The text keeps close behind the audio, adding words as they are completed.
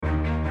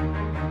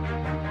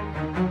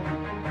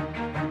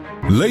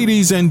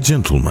Ladies and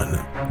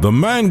gentlemen, the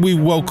man we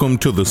welcome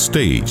to the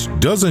stage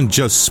doesn't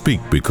just speak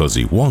because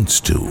he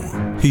wants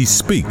to. He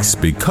speaks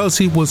because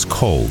he was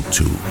called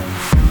to.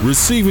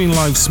 Receiving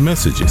life's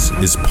messages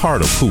is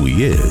part of who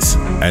he is,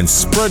 and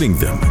spreading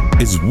them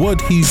is what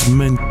he's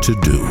meant to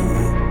do.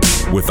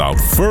 Without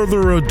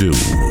further ado,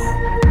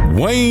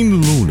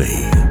 Wayne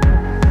Looney.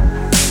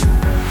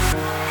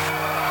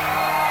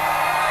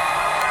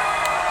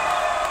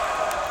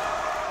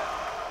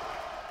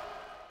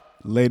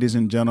 Ladies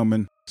and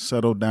gentlemen,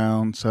 settle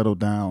down, settle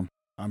down.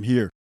 I'm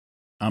here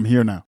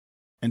now.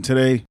 And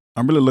today,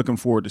 I'm really looking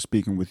forward to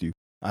speaking with you.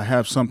 I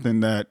have something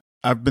that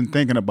I've been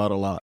thinking about a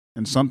lot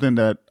and something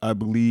that I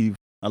believe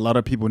a lot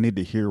of people need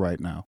to hear right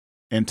now.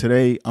 And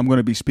today, I'm going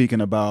to be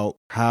speaking about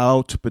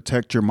how to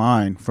protect your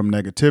mind from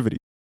negativity.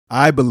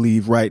 I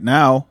believe right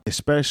now,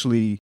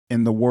 especially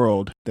in the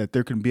world, that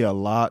there can be a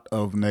lot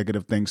of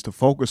negative things to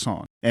focus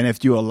on. And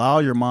if you allow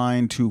your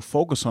mind to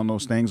focus on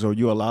those things, or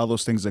you allow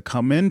those things to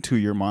come into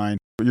your mind,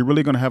 you're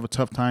really going to have a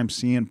tough time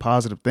seeing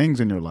positive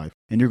things in your life.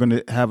 And you're going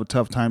to have a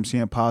tough time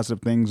seeing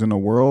positive things in the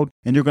world.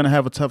 And you're going to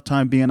have a tough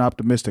time being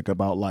optimistic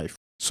about life.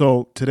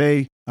 So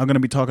today, I'm going to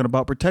be talking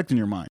about protecting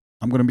your mind.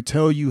 I'm going to be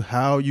telling you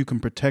how you can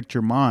protect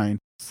your mind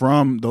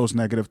from those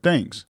negative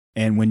things.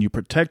 And when you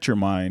protect your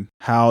mind,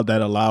 how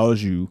that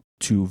allows you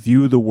to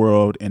view the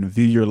world and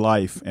view your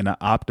life in an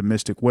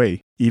optimistic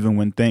way, even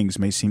when things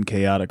may seem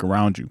chaotic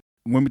around you.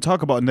 When we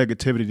talk about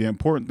negativity, the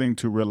important thing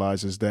to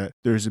realize is that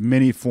there's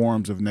many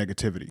forms of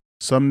negativity.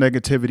 Some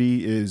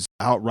negativity is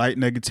outright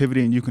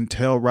negativity and you can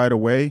tell right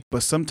away,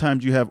 but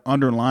sometimes you have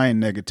underlying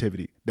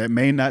negativity that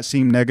may not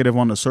seem negative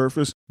on the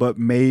surface, but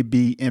may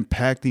be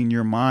impacting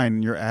your mind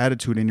and your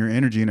attitude and your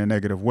energy in a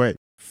negative way.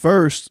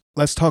 First,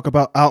 let's talk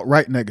about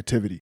outright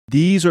negativity.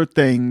 These are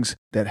things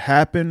that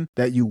happen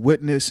that you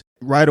witness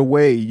right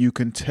away. You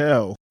can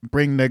tell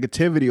bring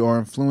negativity or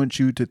influence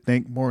you to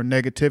think more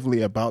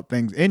negatively about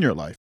things in your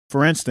life.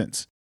 For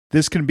instance,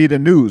 this can be the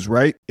news,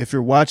 right? If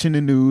you're watching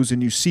the news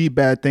and you see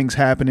bad things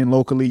happening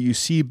locally, you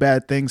see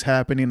bad things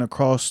happening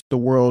across the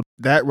world,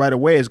 that right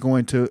away is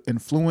going to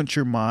influence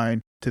your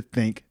mind to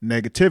think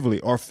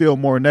negatively or feel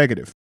more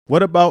negative.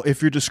 What about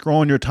if you're just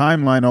scrolling your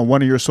timeline on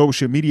one of your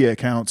social media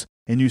accounts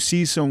and you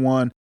see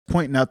someone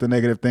pointing out the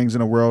negative things in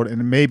the world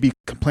and maybe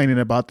complaining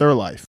about their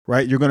life,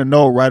 right? You're going to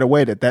know right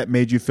away that that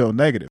made you feel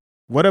negative.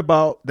 What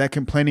about that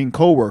complaining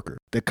coworker?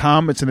 The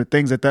comments and the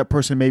things that that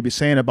person may be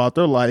saying about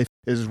their life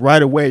is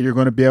right away you're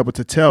going to be able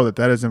to tell that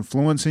that is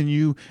influencing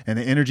you and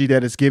the energy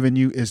that it's giving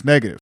you is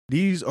negative.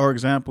 These are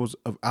examples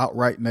of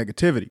outright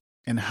negativity.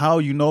 And how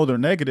you know they're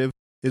negative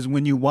is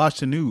when you watch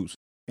the news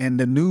and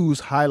the news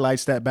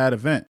highlights that bad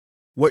event.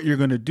 What you're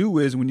going to do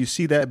is when you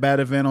see that bad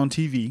event on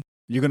TV,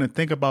 you're going to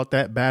think about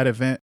that bad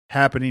event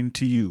happening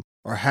to you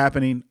or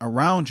happening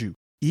around you,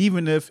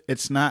 even if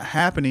it's not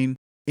happening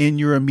in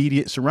your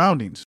immediate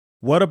surroundings.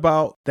 What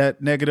about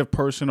that negative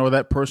person or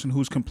that person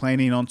who's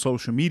complaining on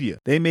social media?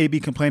 They may be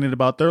complaining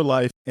about their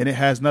life and it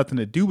has nothing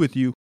to do with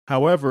you.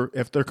 However,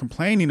 if they're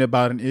complaining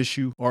about an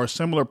issue or a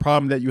similar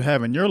problem that you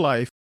have in your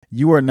life,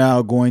 you are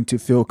now going to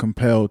feel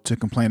compelled to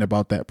complain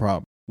about that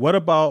problem. What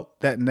about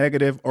that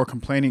negative or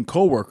complaining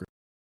coworker?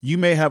 You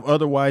may have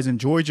otherwise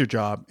enjoyed your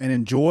job and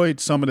enjoyed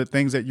some of the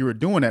things that you were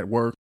doing at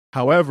work.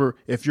 However,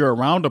 if you're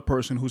around a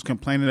person who's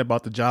complaining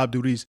about the job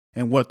duties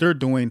and what they're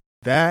doing,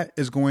 that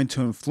is going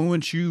to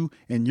influence you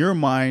in your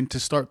mind to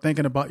start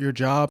thinking about your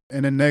job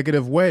in a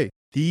negative way.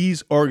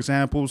 These are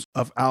examples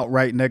of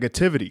outright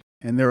negativity,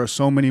 and there are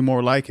so many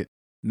more like it.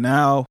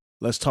 Now,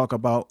 let's talk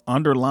about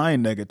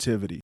underlying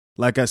negativity.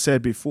 Like I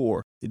said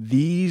before,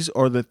 these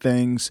are the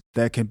things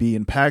that can be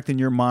impacting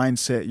your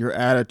mindset, your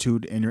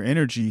attitude, and your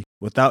energy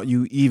without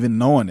you even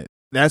knowing it.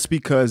 That's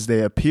because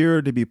they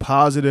appear to be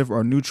positive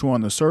or neutral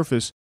on the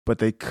surface, but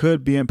they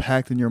could be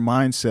impacting your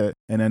mindset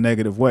in a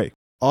negative way.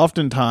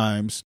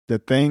 Oftentimes, the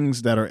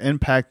things that are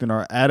impacting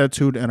our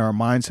attitude and our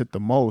mindset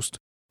the most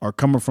are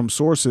coming from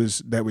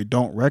sources that we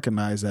don't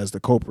recognize as the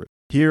culprit.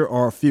 Here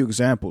are a few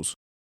examples.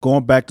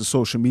 Going back to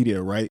social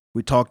media, right?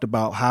 We talked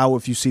about how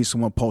if you see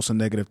someone posting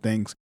negative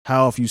things,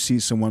 how if you see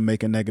someone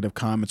making negative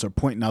comments or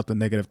pointing out the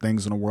negative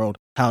things in the world,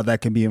 how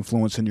that can be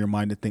influencing your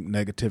mind to think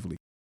negatively.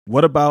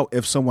 What about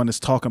if someone is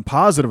talking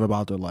positive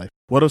about their life?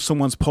 What if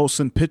someone's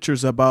posting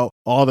pictures about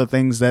all the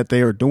things that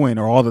they are doing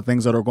or all the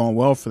things that are going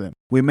well for them?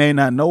 We may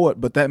not know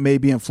it, but that may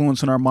be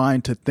influencing our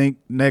mind to think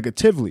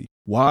negatively.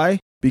 Why?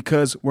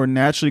 Because we're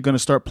naturally going to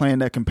start playing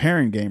that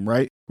comparing game,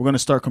 right? We're going to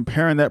start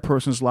comparing that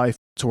person's life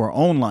to our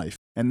own life.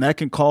 And that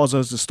can cause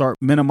us to start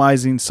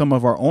minimizing some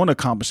of our own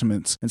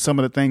accomplishments and some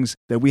of the things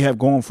that we have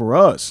going for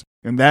us.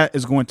 And that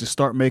is going to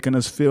start making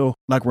us feel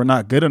like we're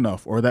not good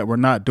enough or that we're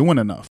not doing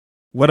enough.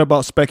 What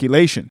about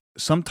speculation?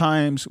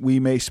 Sometimes we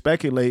may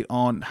speculate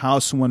on how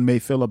someone may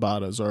feel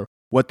about us or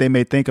what they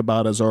may think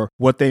about us or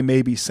what they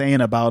may be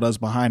saying about us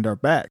behind our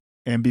back.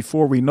 And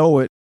before we know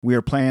it, we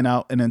are playing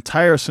out an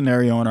entire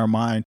scenario in our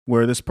mind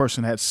where this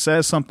person had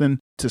said something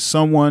to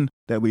someone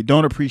that we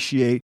don't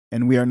appreciate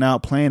And we are now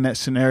playing that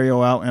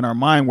scenario out in our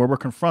mind where we're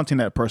confronting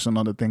that person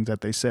on the things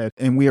that they said.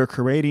 And we are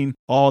creating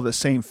all the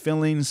same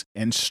feelings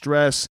and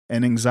stress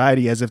and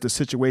anxiety as if the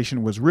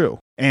situation was real.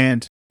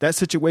 And that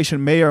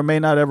situation may or may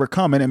not ever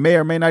come, and it may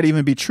or may not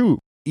even be true.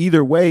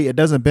 Either way, it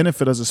doesn't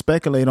benefit us to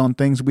speculate on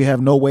things we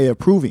have no way of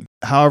proving.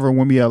 However,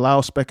 when we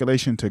allow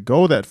speculation to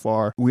go that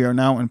far, we are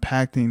now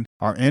impacting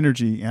our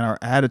energy and our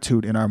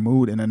attitude and our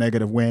mood in a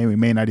negative way, and we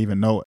may not even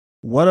know it.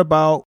 What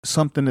about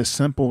something as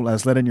simple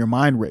as letting your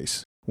mind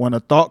race? When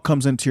a thought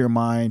comes into your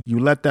mind, you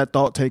let that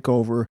thought take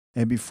over,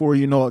 and before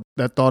you know it,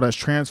 that thought has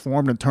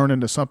transformed and turned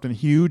into something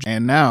huge,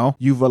 and now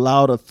you've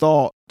allowed a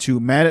thought to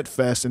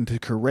manifest and to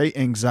create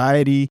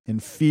anxiety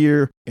and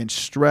fear and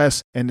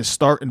stress and to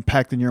start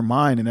impacting your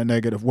mind in a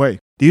negative way.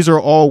 These are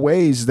all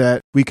ways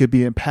that we could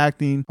be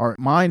impacting our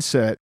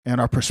mindset and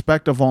our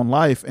perspective on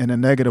life in a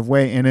negative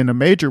way and in a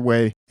major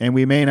way, and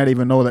we may not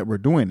even know that we're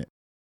doing it.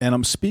 And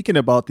I'm speaking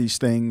about these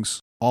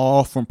things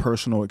all from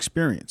personal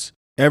experience.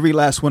 Every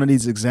last one of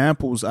these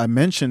examples I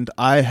mentioned,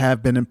 I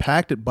have been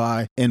impacted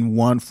by in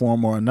one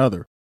form or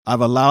another.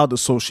 I've allowed the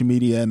social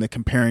media and the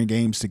comparing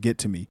games to get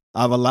to me.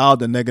 I've allowed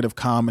the negative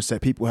comments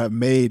that people have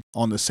made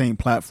on the same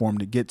platform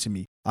to get to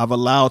me. I've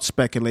allowed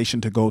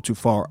speculation to go too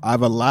far.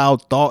 I've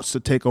allowed thoughts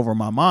to take over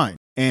my mind.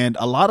 And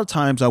a lot of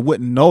times I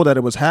wouldn't know that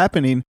it was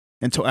happening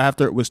until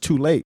after it was too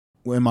late,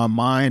 when my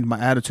mind, my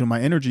attitude, my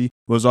energy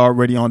was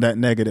already on that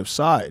negative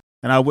side.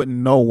 And I wouldn't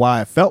know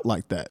why I felt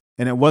like that.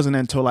 And it wasn't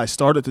until I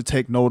started to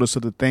take notice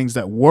of the things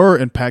that were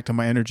impacting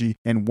my energy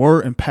and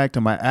were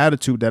impacting my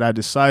attitude that I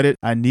decided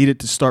I needed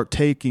to start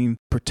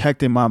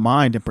protecting my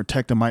mind and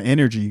protecting my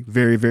energy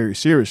very, very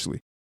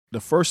seriously. The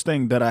first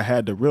thing that I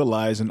had to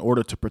realize in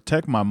order to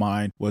protect my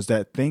mind was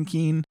that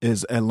thinking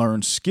is a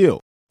learned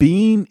skill.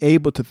 Being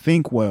able to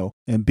think well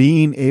and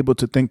being able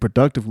to think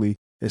productively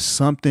is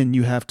something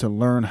you have to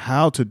learn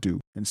how to do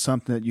and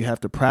something that you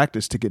have to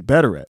practice to get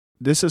better at.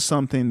 This is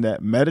something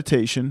that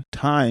meditation,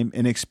 time,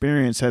 and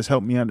experience has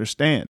helped me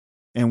understand.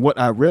 And what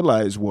I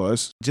realized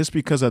was just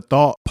because a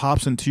thought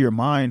pops into your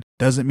mind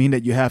doesn't mean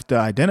that you have to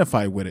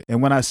identify with it.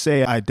 And when I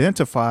say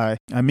identify,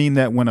 I mean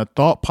that when a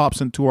thought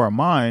pops into our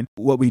mind,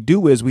 what we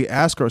do is we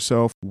ask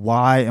ourselves,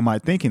 why am I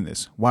thinking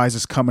this? Why is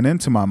this coming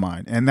into my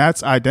mind? And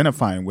that's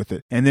identifying with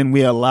it. And then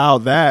we allow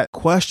that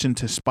question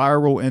to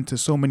spiral into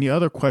so many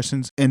other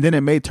questions. And then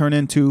it may turn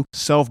into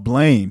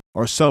self-blame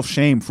or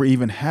self-shame for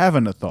even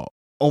having a thought.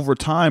 Over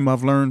time,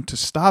 I've learned to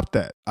stop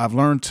that. I've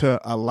learned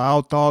to allow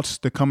thoughts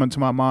to come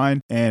into my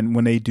mind. And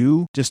when they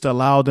do, just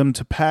allow them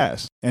to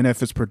pass. And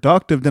if it's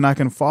productive, then I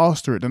can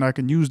foster it. Then I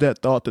can use that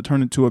thought to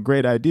turn into a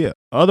great idea.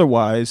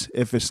 Otherwise,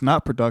 if it's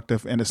not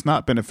productive and it's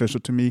not beneficial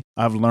to me,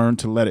 I've learned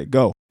to let it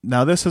go.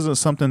 Now, this isn't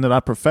something that I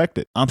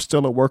perfected. I'm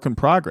still a work in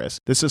progress.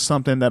 This is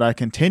something that I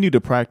continue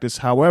to practice.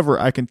 However,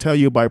 I can tell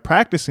you by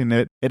practicing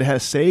it, it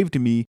has saved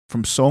me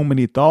from so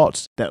many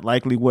thoughts that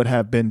likely would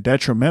have been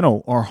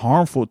detrimental or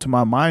harmful to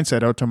my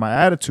mindset or to my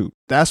attitude.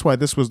 That's why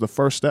this was the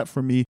first step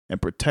for me in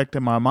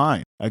protecting my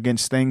mind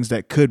against things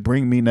that could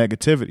bring me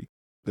negativity.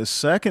 The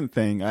second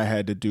thing I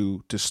had to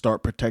do to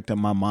start protecting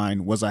my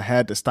mind was I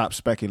had to stop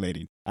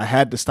speculating. I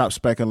had to stop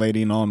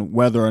speculating on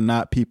whether or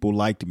not people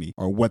liked me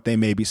or what they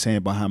may be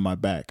saying behind my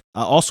back.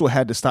 I also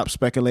had to stop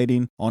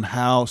speculating on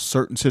how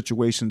certain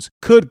situations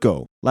could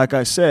go. Like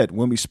I said,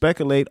 when we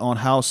speculate on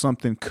how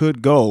something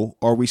could go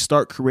or we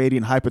start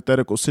creating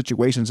hypothetical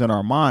situations in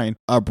our mind,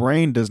 our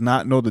brain does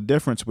not know the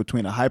difference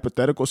between a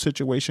hypothetical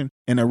situation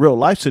and a real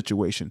life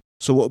situation.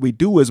 So what we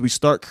do is we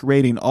start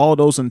creating all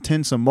those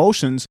intense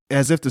emotions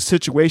as if the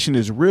situation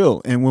is real.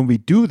 And when we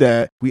do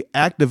that, we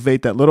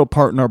activate that little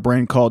part in our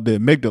brain called the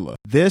amygdala.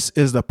 This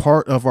is the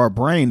part of our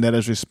brain that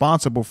is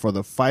responsible for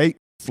the fight,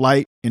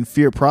 flight, and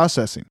fear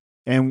processing.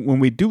 And when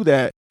we do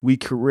that, we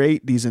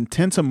create these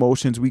intense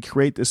emotions, we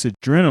create this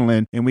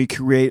adrenaline, and we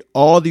create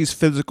all these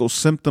physical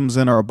symptoms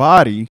in our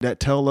body that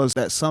tell us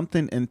that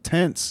something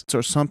intense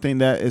or something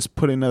that is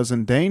putting us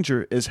in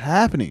danger is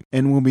happening.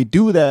 And when we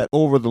do that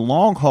over the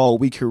long haul,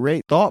 we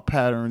create thought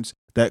patterns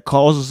that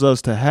causes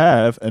us to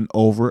have an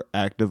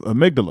overactive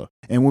amygdala.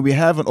 And when we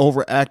have an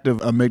overactive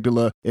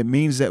amygdala, it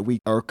means that we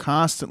are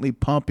constantly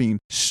pumping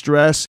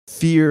stress,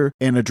 fear,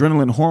 and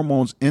adrenaline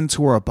hormones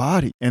into our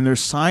body. And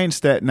there's science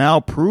that now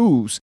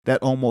proves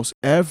that almost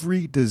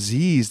every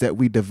disease that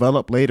we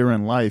develop later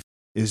in life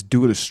is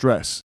due to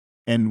stress.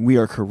 And we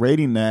are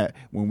creating that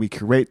when we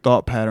create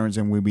thought patterns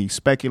and when we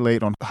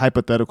speculate on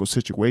hypothetical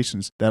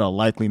situations that'll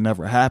likely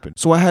never happen.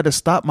 So I had to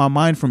stop my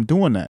mind from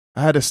doing that.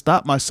 I had to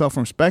stop myself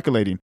from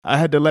speculating. I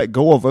had to let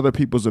go of other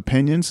people's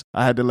opinions.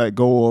 I had to let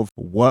go of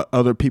what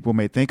other people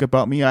may think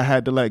about me. I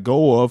had to let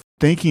go of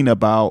thinking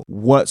about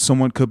what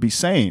someone could be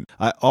saying.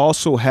 I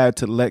also had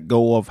to let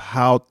go of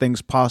how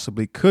things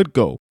possibly could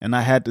go. And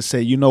I had to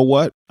say, you know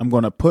what? I'm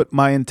going to put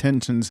my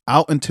intentions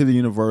out into the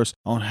universe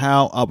on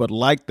how I would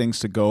like things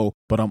to go,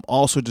 but I'm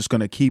also just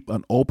going to keep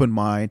an open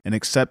mind and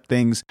accept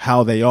things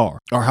how they are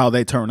or how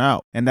they turn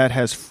out. And that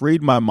has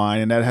freed my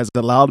mind, and that has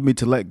allowed me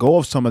to let go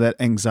of some of that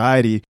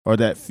anxiety or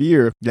that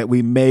fear that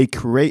we may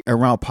create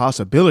around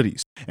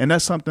possibilities. And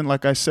that's something,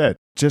 like I said,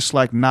 just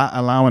like not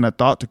allowing a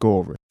thought to go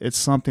over. It's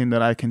something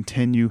that I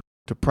continue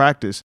to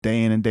practice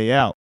day in and day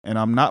out. And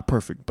I'm not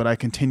perfect, but I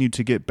continue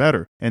to get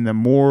better. And the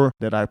more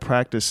that I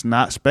practice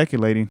not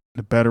speculating,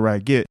 the better I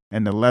get,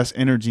 and the less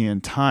energy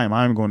and time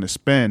I'm going to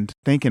spend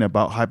thinking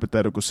about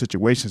hypothetical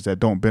situations that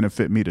don't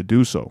benefit me to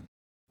do so.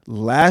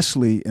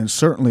 Lastly, and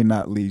certainly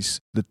not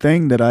least, the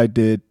thing that I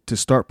did to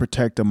start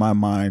protecting my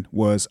mind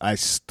was I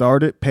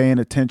started paying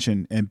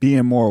attention and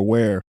being more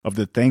aware of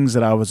the things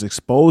that I was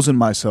exposing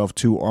myself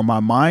to or my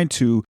mind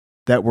to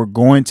that were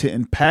going to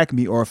impact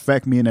me or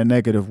affect me in a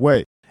negative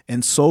way.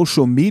 And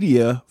social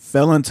media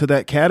fell into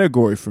that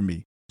category for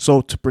me.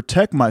 So to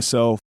protect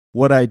myself,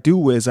 what I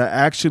do is I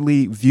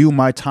actually view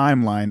my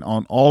timeline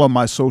on all of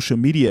my social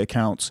media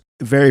accounts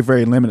very,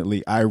 very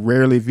limitedly. I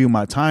rarely view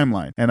my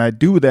timeline. And I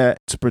do that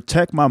to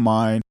protect my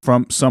mind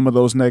from some of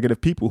those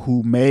negative people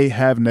who may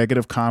have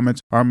negative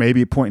comments or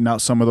maybe pointing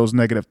out some of those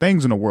negative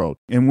things in the world.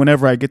 And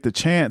whenever I get the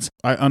chance,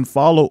 I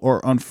unfollow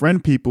or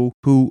unfriend people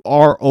who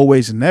are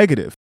always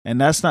negative.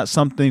 And that's not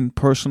something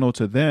personal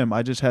to them.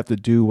 I just have to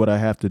do what I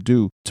have to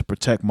do to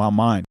protect my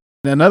mind.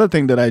 And another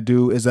thing that I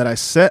do is that I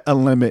set a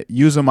limit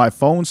using my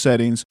phone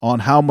settings on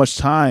how much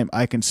time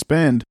I can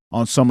spend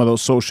on some of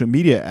those social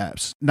media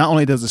apps. Not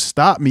only does it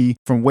stop me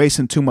from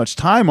wasting too much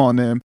time on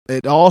them,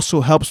 it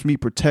also helps me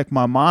protect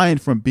my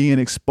mind from being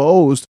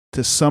exposed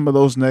to some of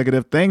those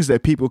negative things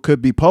that people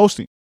could be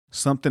posting.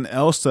 Something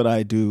else that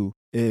I do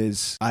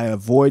is I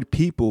avoid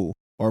people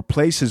or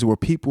places where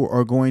people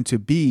are going to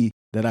be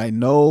that I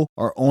know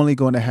are only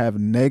going to have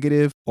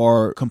negative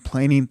or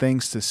complaining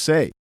things to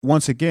say.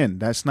 Once again,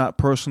 that's not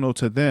personal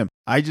to them.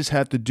 I just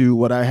have to do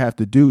what I have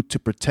to do to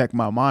protect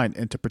my mind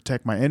and to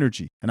protect my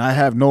energy. And I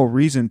have no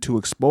reason to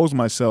expose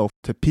myself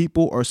to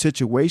people or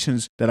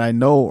situations that I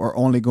know are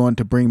only going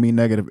to bring me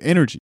negative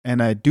energy.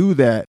 And I do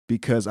that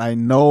because I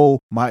know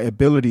my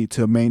ability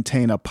to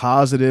maintain a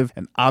positive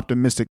and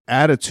optimistic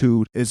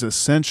attitude is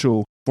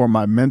essential for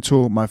my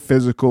mental, my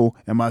physical,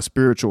 and my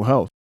spiritual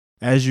health.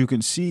 As you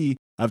can see,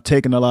 I've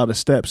taken a lot of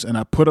steps and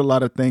I put a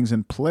lot of things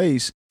in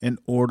place in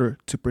order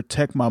to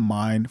protect my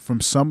mind from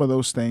some of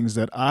those things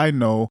that I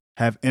know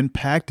have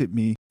impacted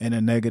me in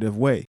a negative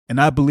way. And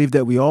I believe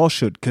that we all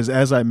should, because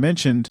as I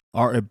mentioned,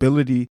 our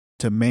ability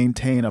to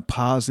maintain a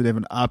positive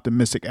and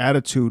optimistic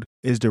attitude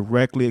is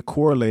directly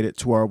correlated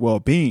to our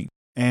well-being.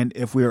 And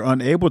if we are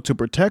unable to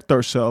protect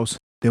ourselves,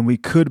 then we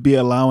could be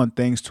allowing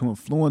things to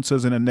influence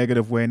us in a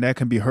negative way, and that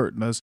can be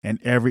hurting us in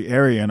every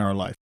area in our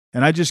life.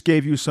 And I just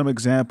gave you some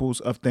examples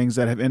of things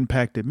that have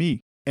impacted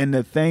me. And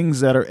the things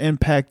that are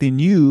impacting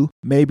you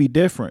may be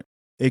different.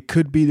 It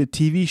could be the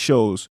TV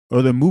shows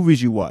or the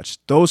movies you watch.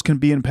 Those can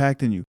be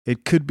impacting you.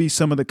 It could be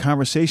some of the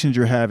conversations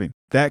you're having.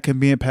 That can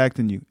be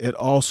impacting you. It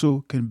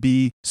also can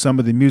be some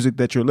of the music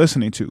that you're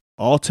listening to.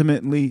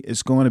 Ultimately,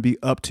 it's going to be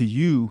up to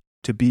you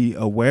to be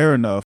aware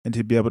enough and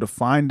to be able to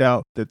find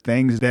out the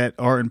things that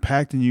are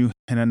impacting you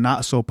in a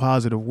not so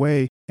positive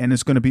way. And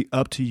it's going to be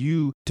up to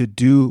you to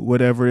do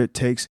whatever it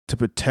takes to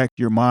protect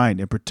your mind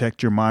and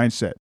protect your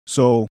mindset.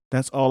 So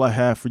that's all I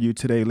have for you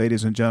today,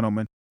 ladies and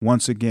gentlemen.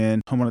 Once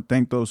again, I want to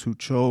thank those who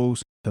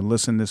chose to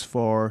listen this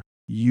far.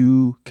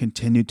 You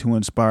continue to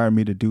inspire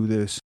me to do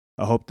this.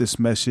 I hope this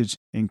message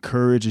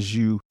encourages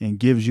you and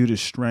gives you the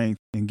strength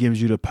and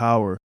gives you the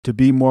power to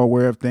be more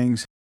aware of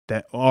things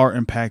that are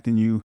impacting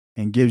you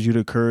and gives you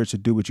the courage to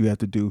do what you have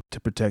to do to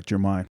protect your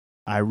mind.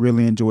 I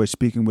really enjoyed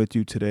speaking with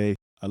you today.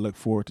 I look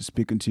forward to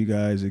speaking to you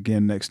guys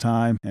again next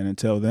time. And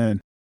until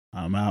then,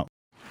 I'm out.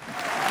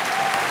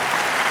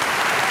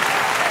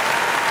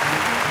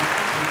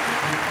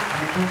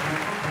 Thank you.